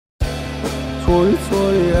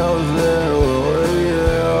2020, I was there, where were you?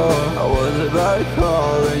 I was about to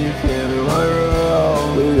call and you came to my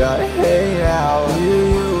room. We gotta hang out, you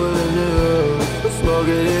wouldn't do.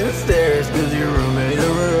 Smoking in the stairs cause your roommate a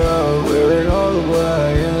room. Wearing all the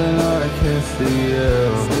black and the night I can't see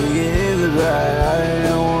you. Sneaking in the back, I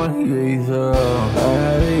didn't want to get you through. I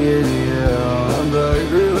had to get you. I'm about to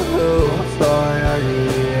agree with who. I'm sorry I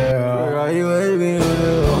get you. Forgot you had me to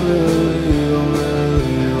do. I'm gonna leave, I'm gonna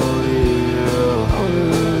leave, I'll leave you. I'm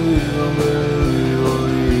gonna leave, I'm gonna leave, I'll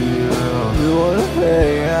leave you. You wanna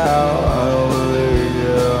hang out, I don't believe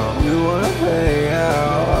you. You wanna hang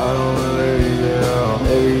out, I don't believe you.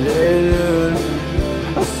 Every day, dude,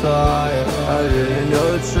 I saw it, I didn't know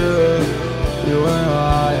the truth. You were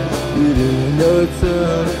lying, you didn't know the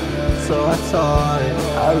truth. So I taught it,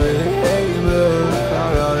 I really hate the mood.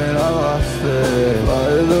 Found out and I lost it.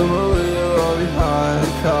 Part of the movie, you're all behind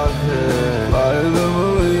the cockpit. Part of the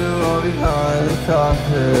movie, you're all behind the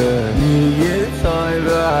cockpit. You get time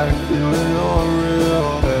back, you know I'm real.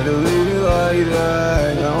 Had to leave you like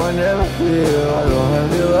that, now I never feel. I don't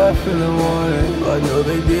have you left in the morning, like no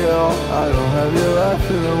big deal. I don't have you left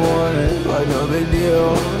in the morning, like no big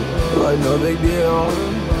deal. Like no big deal,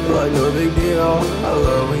 like no big deal. I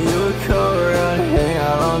love when you would come around and hang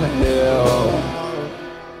out on the hill.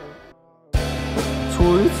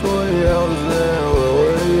 2020, I was there, where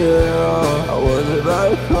were you? I was about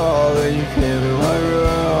to call and you came to my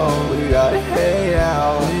room. We gotta hang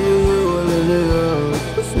out, you wouldn't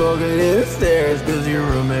do. Smoking in the stairs cause your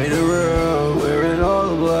roommate a room. Wearing all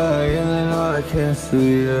the black and the night I can't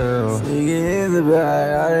see you. Sneaking in the back,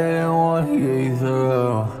 I didn't want to get you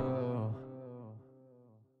through.